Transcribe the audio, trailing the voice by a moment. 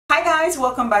Hi guys,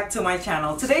 welcome back to my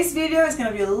channel. Today's video is going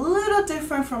to be a little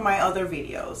different from my other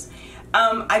videos.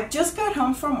 I just got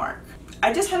home from work.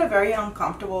 I just had a very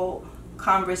uncomfortable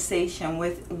conversation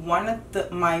with one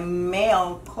of my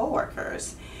male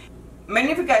co-workers.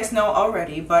 Many of you guys know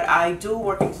already, but I do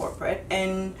work in corporate,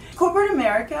 and corporate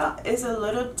America is a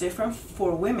little different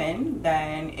for women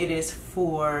than it is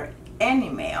for any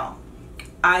male.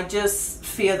 I just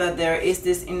feel that there is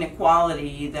this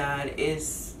inequality that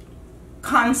is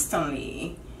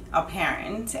constantly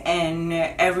apparent, and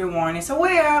everyone is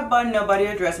aware, but nobody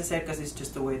addresses it because it's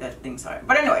just the way that things are.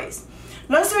 But anyways,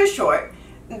 long story short,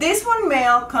 this one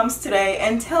male comes today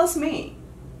and tells me,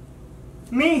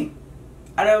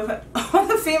 out of all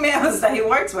the females that he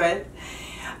works with,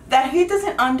 that he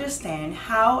doesn't understand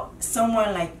how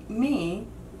someone like me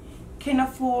can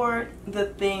afford the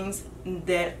things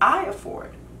that I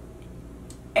afford.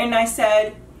 And I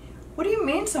said, what do you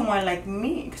mean someone like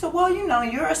me? So, well, you know,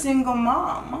 you're a single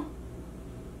mom.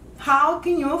 How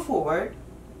can you afford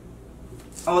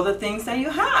all the things that you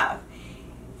have?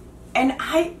 And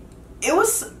it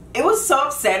was so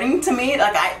upsetting to me.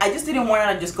 Like, I just didn't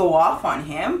want to just go off on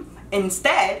him.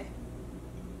 Instead,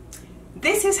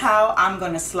 this is how I'm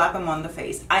going to slap him on the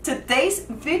face. Today's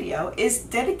video is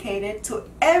dedicated to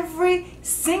every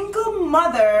single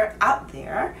mother out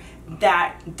there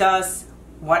that does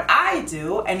what I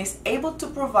do and is able to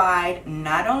provide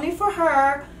not only for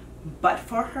her, but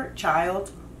for her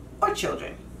child or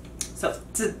children. So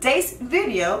today's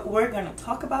video, we're going to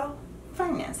talk about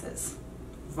finances.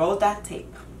 Roll that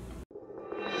tape.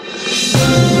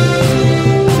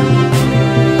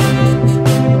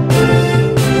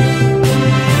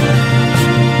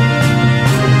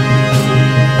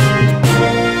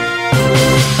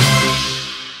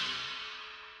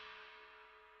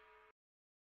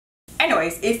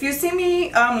 Anyways, if you see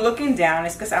me looking down,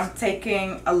 it's because I'm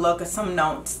taking a look at some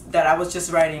notes that I was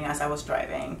just writing as I was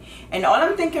driving. And all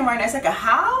I'm thinking right now is like,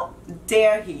 how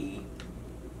dare he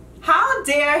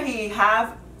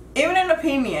have even an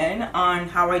opinion on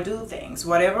how I do things.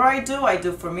 Whatever I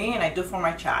do for me and I do for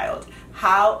my child.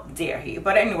 How dare he?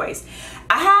 But anyways,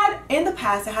 in the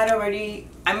past,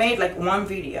 I made like one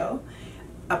video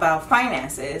about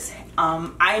finances.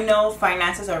 I know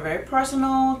finances are very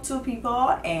personal to people,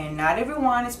 and not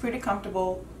everyone is pretty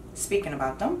comfortable speaking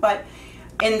about them, but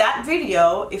in that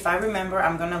video, if I remember,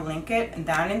 I'm gonna link it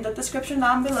down in the description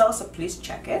down below, so please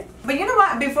check it. But you know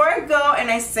what, before I go and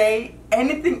I say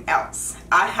anything else,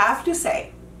 I have to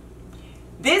say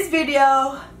this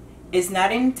video is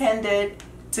not intended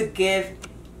to give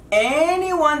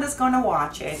anyone that's gonna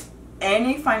watch it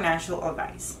any financial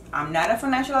advice. I'm not a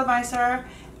financial advisor.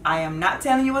 I am not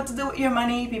telling you what to do with your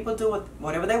money. People do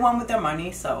whatever they want with their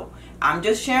money. So I'm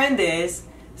just sharing this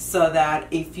so that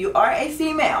if you are a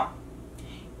female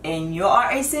and you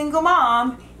are a single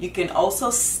mom, you can also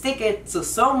stick it to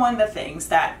someone that thinks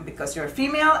that because you're a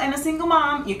female and a single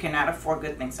mom, you cannot afford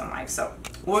good things in life. So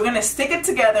we're gonna stick it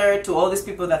together to all these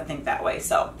people that think that way.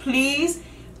 So please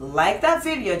like that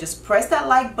video. Just press that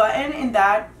like button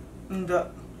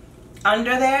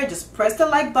under there. Just press the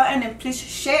like button and please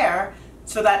share,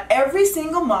 so that every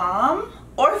single mom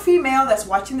or female that's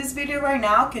watching this video right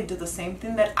now can do the same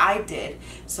thing that I did,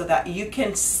 so that you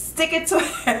can stick it to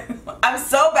him. I'm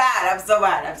so bad.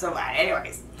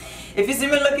 Anyways, if you see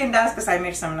me looking down, it's because I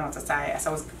made some notes as I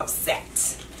was upset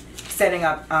setting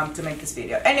up to make this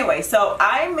video. Anyway, so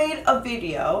I made a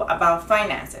video about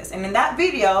finances, and in that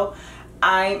video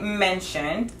I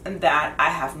mentioned that I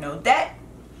have no debt.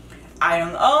 I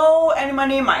don't owe any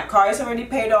money, my car is already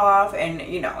paid off, and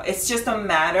you know, it's just a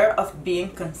matter of being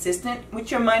consistent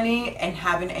with your money and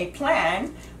having a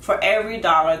plan for every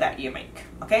dollar that you make,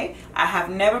 okay? I have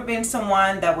never been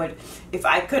someone that would, if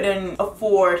I couldn't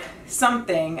afford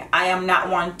something, I am not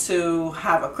one to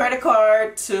have a credit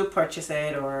card to purchase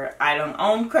it, or I don't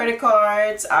own credit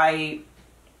cards,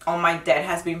 all my debt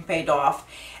has been paid off.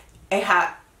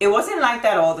 It wasn't like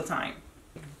that all the time,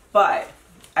 but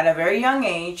at a very young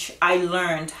age, I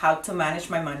learned how to manage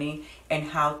my money and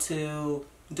how to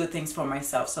do things for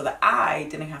myself, so that I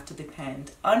didn't have to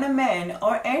depend on a man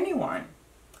or anyone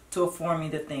to afford me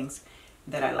the things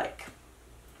that I like.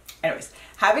 Anyways,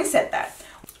 having said that,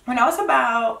 when I was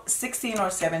about 16 or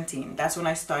 17, that's when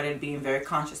I started being very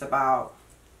conscious about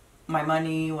my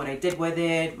money, what I did with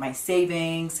it, my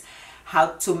savings,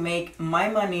 how to make my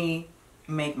money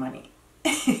make money.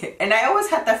 And I always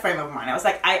had that frame of mind. I was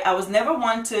like, I was never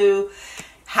one to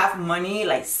have money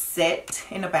like sit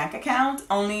in a bank account,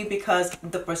 only because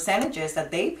the percentages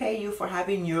that they pay you for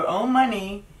having your own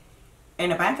money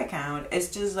in a bank account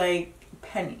is just like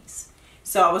pennies.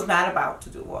 So I was not about to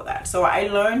do all that. So I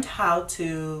learned how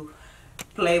to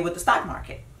play with the stock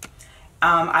market.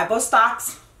 I bought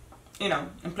stocks, you know,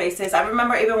 in places. I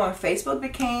remember even when Facebook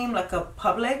became like a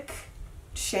public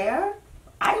share,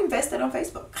 I invested on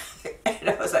Facebook. And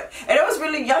I was like, and I was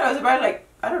really young. I was about like,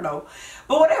 I don't know,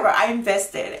 but whatever. I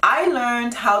invested. I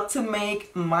learned how to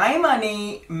make my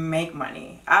money make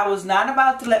money. I was not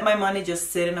about to let my money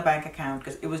just sit in a bank account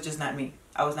because it was just not me.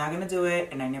 I was not going to do it,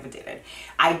 and I never did it.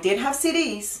 I did have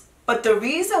CDs, but the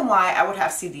reason why I would have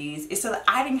CDs is so that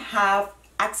I didn't have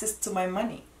access to my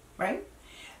money, right?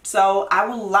 So I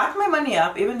would lock my money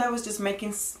up, even though I was just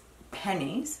making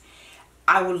pennies.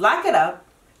 I would lock it up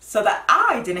so that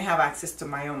I didn't have access to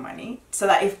my own money, so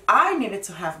that if I needed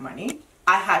to have money,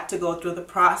 I had to go through the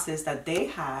process that they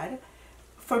had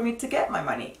for me to get my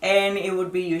money. And it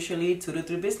would be usually 2 to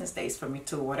 3 business days for me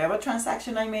to whatever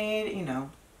transaction I made, you know.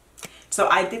 So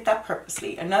I did that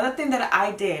purposely. Another thing that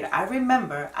I did, I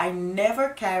remember I never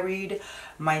carried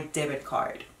my debit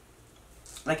card,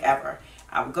 like ever.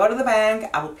 I would go to the bank,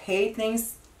 I would pay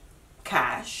things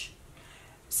cash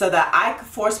so that I could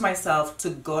force myself to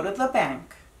go to the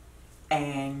bank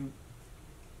and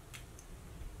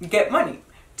get money.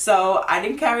 So I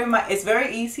didn't carry my, it's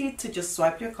very easy to just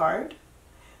swipe your card.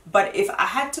 But if I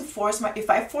had to if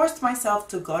I forced myself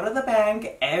to go to the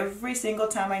bank every single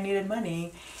time I needed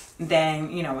money,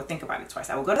 then, you know, I would think about it twice.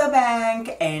 I would go to the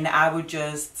bank and I would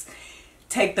just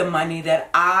take the money that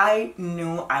I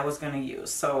knew I was going to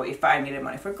use. So if I needed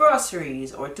money for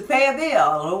groceries or to pay a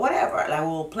bill or whatever, I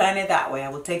will plan it that way. I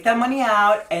will take that money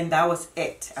out and that was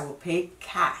it. I will pay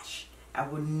cash. I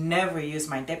would never use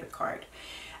my debit card.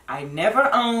 I never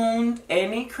owned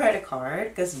any credit card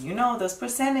because, you know, those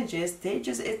percentages,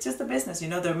 it's just a business. You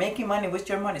know, they're making money with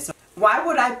your money. So why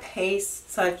would I pay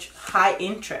such high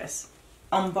interest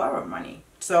on borrowed money?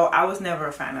 So I was never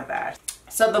a fan of that.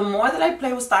 So the more that I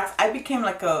play with stocks, I became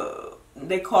like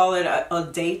they call it a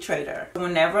day trader.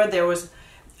 Whenever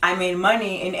I made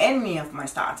money in any of my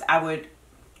stocks, I would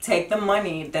take the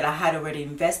money that I had already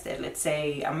invested. Let's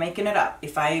say, I'm making it up.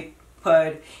 If I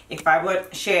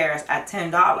bought shares at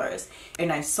 $10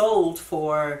 and I sold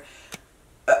for,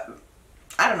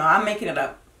 I don't know, I'm making it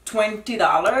up,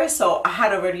 $20. So I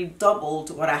had already doubled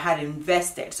what I had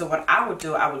invested. So what I would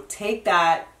do, I would take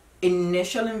that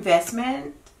initial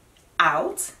investment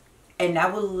out and I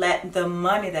would let the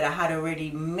money that I had already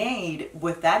made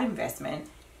with that investment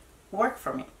work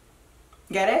for me.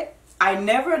 Get it? I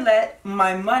never let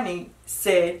my money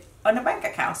sit on a bank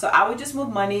account. So I would just move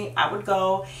money. I would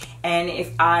go, and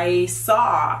if I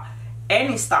saw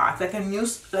any stock, like a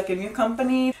new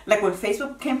company, like when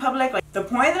Facebook became public, like the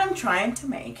point that I'm trying to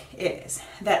make is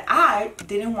that I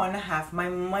didn't want to have my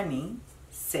money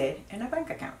sit in a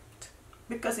bank account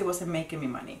because it wasn't making me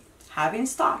money. Having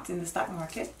stocks in the stock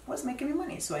market was making me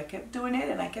money. So I kept doing it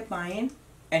and I kept buying,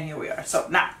 and here we are. So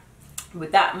now,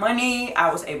 with that money, I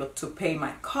was able to pay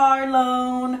my car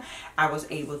loan. I was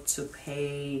able to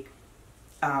pay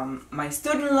my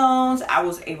student loans. I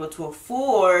was able to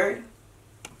afford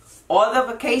all the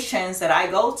vacations that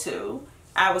I go to.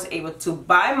 I was able to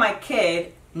buy my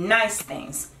kid nice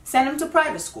things, send him to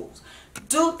private schools,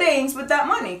 do things with that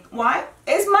money. Why?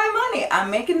 It's my money. I'm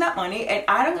making that money, and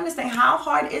I don't understand how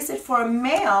hard is it for a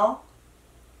male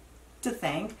to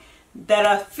think that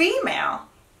a female,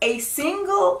 a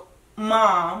single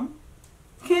mom,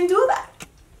 can do that.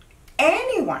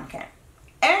 Anyone can.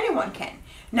 Anyone can.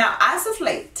 Now, as of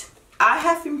late, I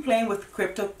have been playing with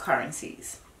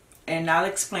cryptocurrencies, and I'll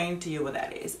explain to you what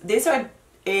that is. These are,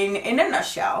 in a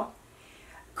nutshell,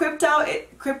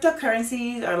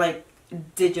 cryptocurrencies are like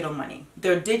digital money.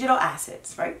 They're digital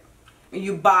assets, right?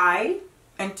 You buy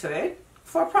into it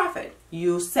for profit.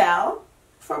 You sell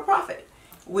for profit.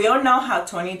 We all know how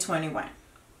 2020 went.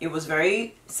 It was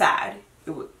very sad.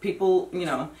 People, you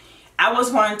know, I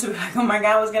was wanting to be like, oh my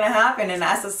God, what's going to happen? And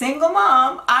as a single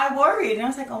mom, I worried. And I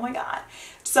was like, oh my God.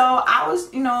 So I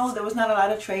was, you know, there was not a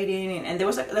lot of trading. And there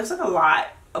was like a lot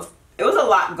of, it was a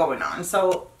lot going on.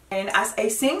 So, and as a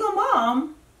single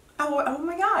mom, oh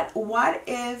my God, what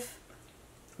if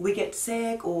we get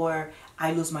sick or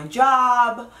I lose my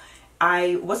job?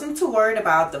 I wasn't too worried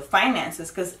about the finances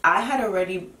because I had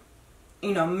already,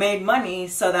 you know, made money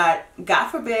so that, God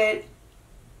forbid,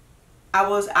 I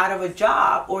was out of a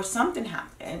job or something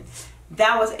happened,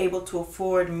 that was able to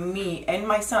afford me and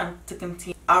my son to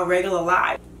continue our regular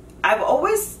life. I've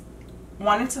always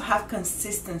wanted to have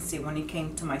consistency when it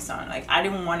came to my son. Like, I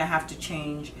didn't want to have to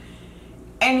change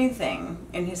anything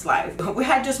in his life. We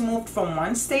had just moved from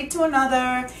one state to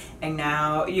another, and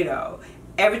now, you know,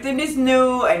 everything is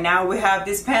new, and now we have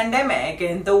this pandemic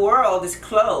and the world is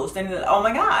closed, and oh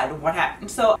my God, what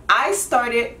happened? So I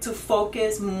started to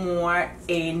focus more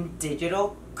in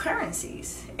digital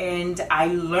currencies, and I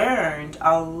learned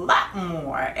a lot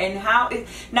more. And how it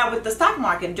now with the stock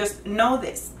market, just know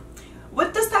this,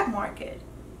 with the stock market,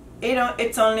 you know,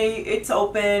 it's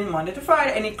open Monday to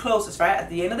Friday and it closes, right? At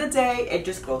the end of the day, it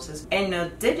just closes. In a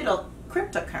digital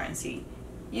cryptocurrency,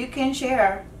 you can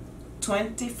share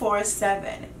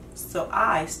 24/7. So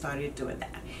I started doing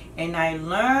that, and I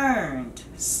learned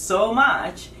so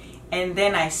much, and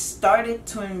then I started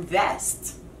to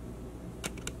invest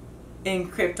in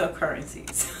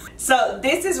cryptocurrencies. So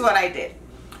this is what I did.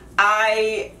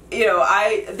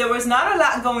 There was not a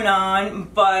lot going on,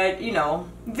 but you know,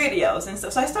 videos and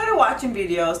stuff. So I started watching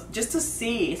videos just to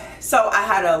see. So I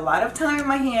had a lot of time in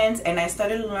my hands, and I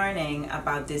started learning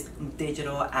about this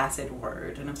digital asset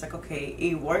word. And I was like, okay,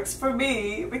 it works for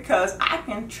me because I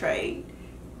can trade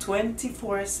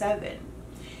 24/7.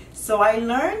 So I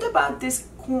learned about this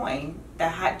coin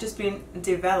that had just been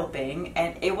developing,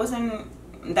 and it wasn't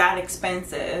that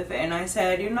expensive. And I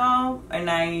said,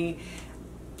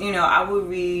 I would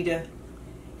read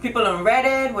people on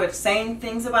Reddit were saying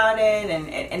things about it,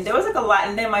 and there was like a lot.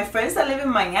 And then my friends that live in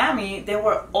Miami, they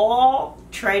were all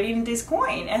trading this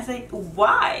coin. And I was like,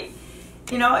 why?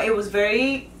 You know, it was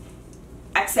very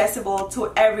accessible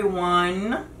to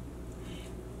everyone.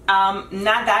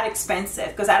 Not that expensive,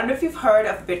 because I don't know if you've heard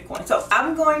of Bitcoin. So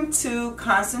I'm going to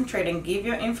concentrate and give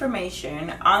you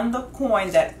information on the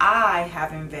coin that I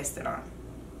have invested on,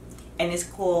 and it's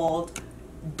called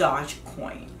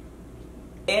Dogecoin.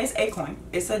 It's a coin.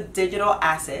 It's a digital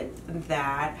asset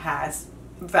that has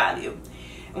value.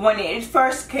 When it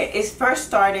first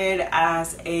started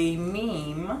as a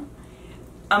meme,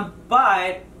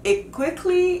 but it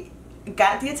quickly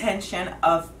got the attention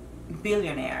of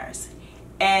billionaires.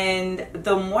 And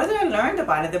the more that I learned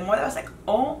about it, the more that I was like,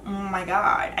 oh my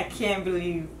God, I can't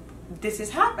believe this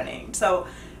is happening. So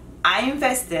I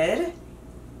invested.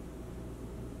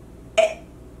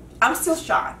 I'm still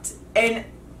shocked. And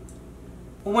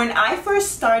when I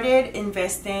first started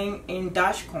investing in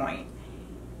Dogecoin,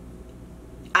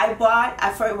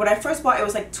 when I first bought, it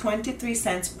was like 23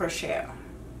 cents per share,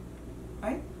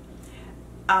 right?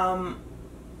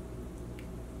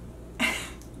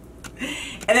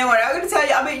 And then what I'm going to tell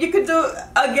you, I mean, you could do,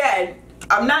 again,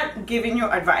 I'm not giving you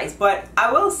advice, but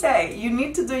I will say you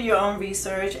need to do your own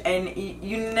research, and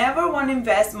you never want to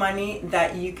invest money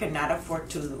that you cannot afford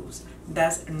to lose.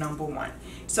 That's number one.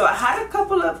 So I had a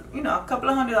couple of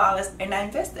 $100, and I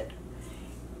invested.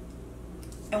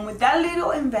 And with that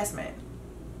little investment,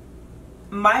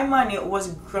 my money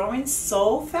was growing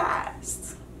so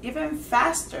fast, even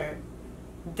faster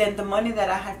than the money that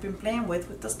I had been playing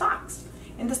with the stocks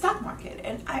in the stock market.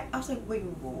 And I was like, wait,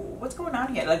 what's going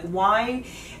on here? Like, why?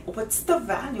 What's the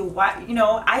value? Why? You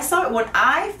know, I saw it when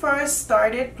I first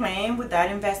started playing with that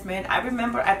investment. I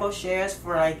remember I bought shares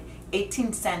for like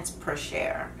 18 cents per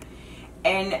share.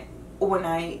 And when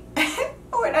I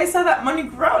saw that money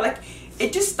grow, like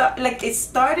it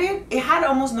had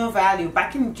almost no value.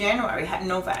 Back in January, it had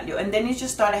no value, and then it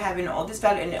just started having all this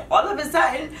value, and then all of a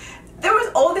sudden there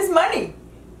was all this money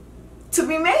to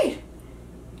be made.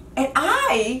 And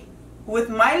I, with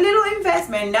my little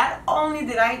investment, not only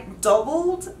did I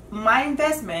doubled my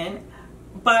investment,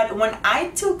 but when I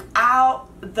took out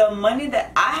the money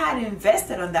that I had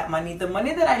invested on that money, the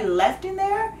money that I left in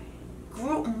there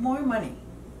grew more money.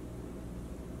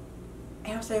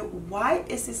 And I was like, why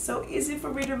is it so easy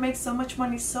for me to make so much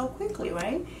money so quickly,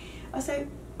 right? I was like,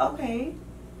 okay.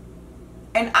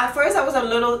 And at first I was a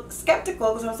little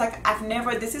skeptical, because I was like,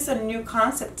 this is a new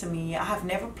concept to me. I have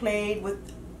never played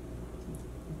with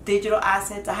digital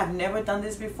assets. I have never done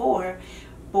this before.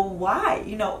 But why?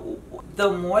 You know,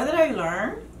 the more that I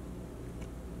learned,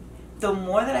 the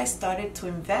more that I started to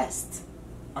invest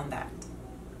on that.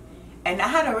 And I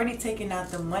had already taken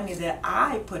out the money that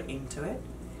I put into it.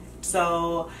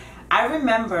 So I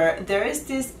remember there is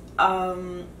this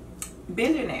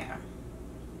billionaire,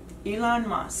 Elon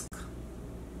Musk.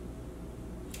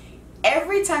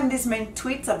 Every time this man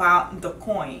tweets about the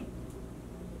coin,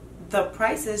 the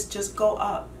prices just go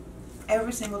up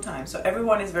every single time. So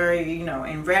everyone is very, in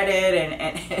Reddit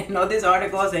and all these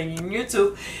articles and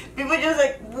YouTube, people just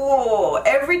like, whoa.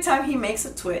 Every time he makes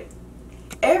a tweet,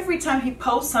 every time he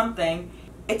posts something,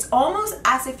 it's almost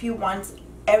as if he wants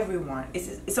everyone.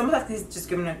 It's almost like he's just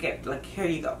giving a gift. Like, here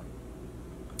you go.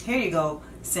 Here you go,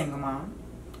 single mom.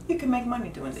 You can make money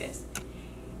doing this.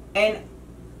 And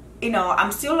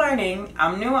I'm still learning.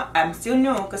 I'm still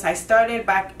new, because I started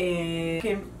back at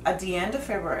the end of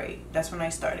February. That's when I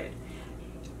started.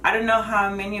 I don't know how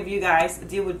many of you guys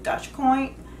deal with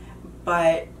Dogecoin,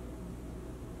 but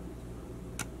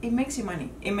it makes you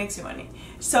money. It makes you money.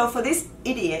 So for this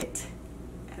idiot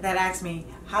that ask me,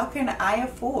 how can I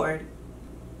afford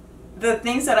the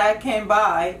things that I can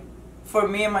buy for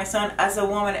me and my son as a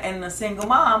woman and a single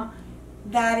mom?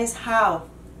 That is how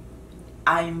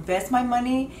I invest my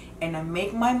money and I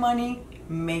make my money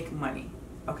make money.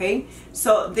 Okay,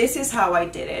 so this is how I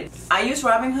did it. I use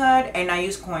Robinhood and I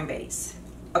use Coinbase.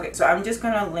 Okay, so I'm just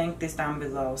gonna link this down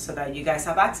below so that you guys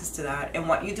have access to that. And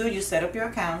what you do, you set up your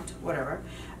account, whatever,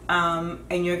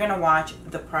 and you're gonna watch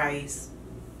the price.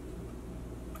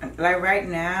 Like right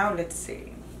now, let's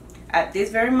see, at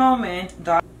this very moment,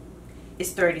 dollar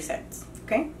is 30 cents.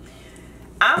 Okay,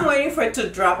 I'm waiting for it to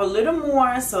drop a little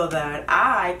more so that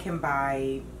I can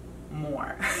buy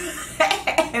more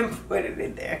and put it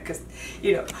in there, because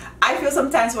you know, I feel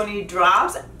sometimes when it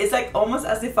drops, it's like almost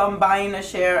as if I'm buying a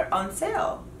share on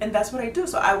sale, and that's what I do.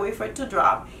 So I wait for it to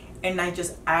drop and I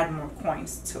just add more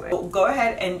coins to it. So go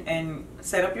ahead and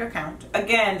set up your account.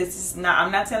 Again, this is not,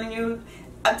 I'm telling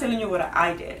you what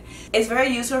I did. It's very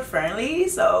user friendly,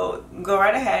 so go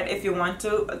right ahead if you want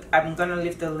to. I'm gonna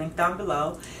leave the link down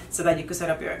below so that you can set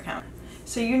up your account.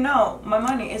 So you know, my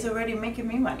money is already making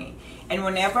me money. And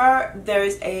whenever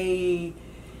there's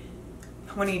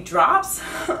when it drops,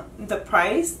 the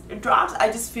price drops, I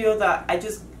just feel that I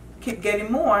just keep getting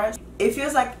more. It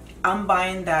feels like I'm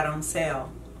buying that on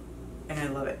sale, and I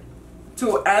love it.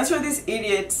 To answer this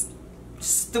idiot's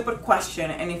stupid question,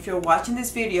 and if you're watching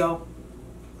this video,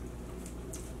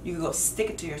 you can go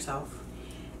stick it to yourself.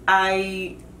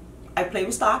 I play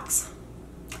with stocks,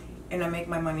 and I make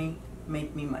my money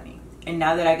make me money. And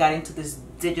now that I got into this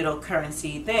digital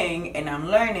currency thing and I'm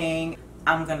learning,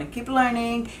 I'm gonna keep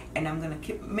learning and I'm gonna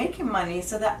keep making money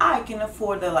so that I can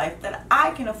afford the life that I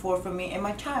can afford for me and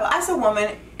my child as a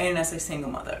woman and as a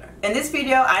single mother. In this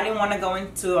video, I didn't want to go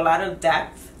into a lot of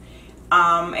depth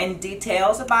and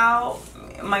details about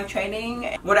my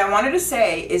trading. What I wanted to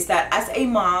say is that as a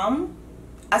mom,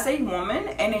 as a woman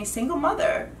and a single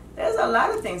mother, there's a lot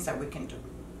of things that we can do,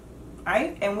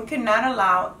 right? And we cannot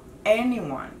allow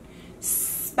anyone,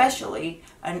 especially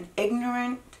an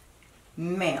ignorant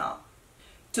male,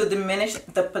 to diminish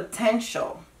the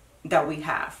potential that we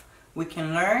have. We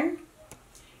can learn,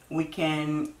 we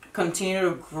can continue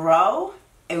to grow,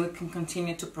 and we can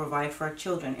continue to provide for our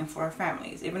children and for our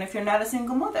families. Even if you're not a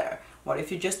single mother, what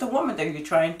if you're just a woman that you're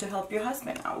trying to help your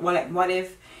husband out? What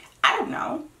if, I don't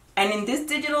know. And in this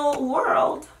digital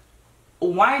world,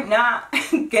 why not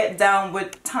get down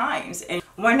with times, and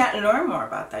why not learn more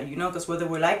about that, you know? Because whether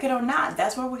we like it or not,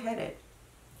 that's where we're headed.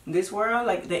 This world,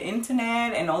 like the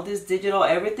internet and all this digital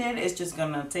everything, is just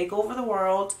gonna take over the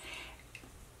world,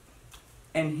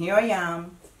 and here I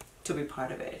am to be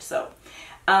part of it. So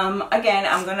again,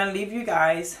 I'm gonna leave you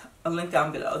guys a link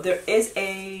down below. There is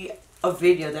a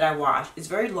video that I watched. It's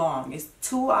very long, it's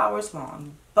 2 hours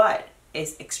long, but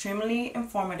it's extremely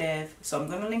informative, so I'm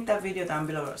gonna link that video down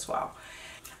below as well.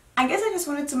 I guess I just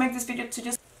wanted to make this video to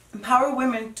just empower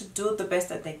women to do the best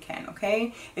that they can.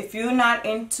 Okay, if you're not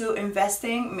into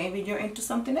investing, maybe you're into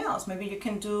something else. Maybe you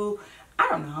can do, I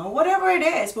don't know, whatever it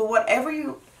is. But whatever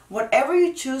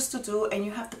you choose to do and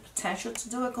you have the potential to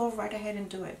do it, go right ahead and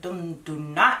do it. Do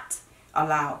not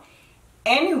allow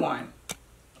anyone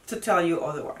to tell you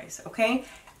otherwise. Okay,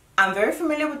 I'm very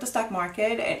familiar with the stock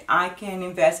market and I can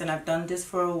invest, and I've done this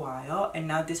for a while, and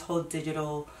now this whole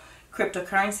digital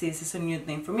cryptocurrencies is a new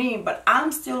thing for me, but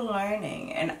I'm still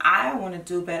learning, and I want to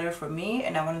do better for me,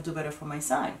 and I want to do better for my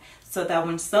son, so that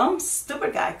when some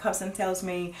stupid guy comes and tells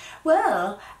me,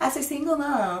 well, as a single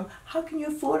mom, how can you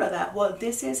afford all that? Well,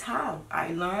 this is how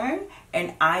I learn,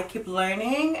 and I keep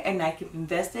learning, and I keep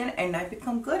investing, and I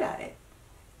become good at it.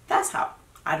 That's how.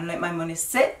 I don't let my money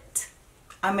sit.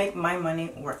 I make my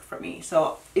money work for me.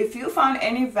 So if you found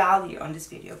any value on this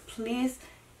video, please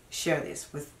share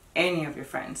this with any of your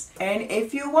friends. And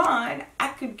if you want, I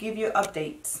could give you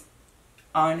updates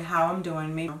on how I'm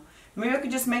doing. Maybe I could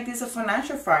just make this a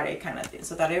Financial Friday kind of thing,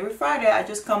 so that every Friday I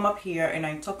just come up here and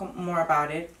I talk more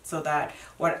about it, so that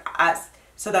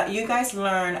you guys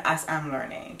learn as I'm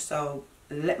learning. So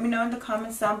let me know in the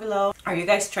comments down below. Are you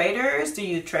guys traders? Do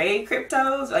you trade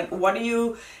cryptos? Like, are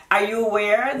you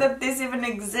aware that this even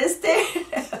existed?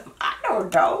 I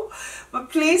don't know. But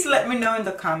please let me know in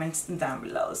the comments down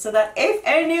below, so that if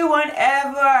anyone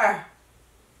ever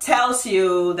tells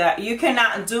you that you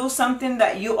cannot do something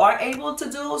that you are able to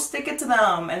do, stick it to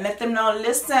them and let them know,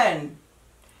 listen,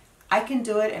 I can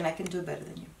do it and I can do it better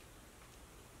than you.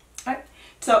 Alright?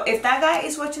 So if that guy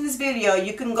is watching this video,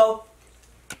 you can go.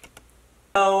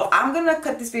 So I'm gonna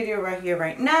cut this video right here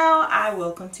right now. I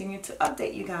will continue to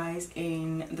update you guys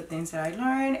in the things that I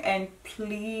learned, and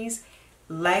please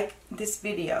like this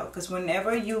video, because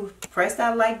whenever you press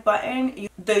that like button,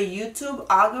 the YouTube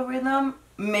algorithm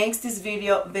makes this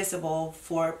video visible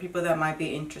for people that might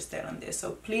be interested in this.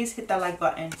 So please hit that like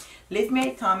button, leave me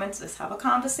a comment, let's have a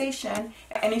conversation.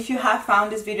 And if you have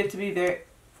found this video to be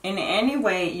in any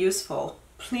way useful,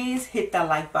 please hit that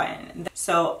like button.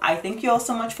 So I thank you all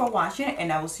so much for watching,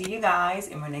 and I will see you guys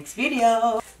in my next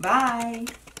video. Bye.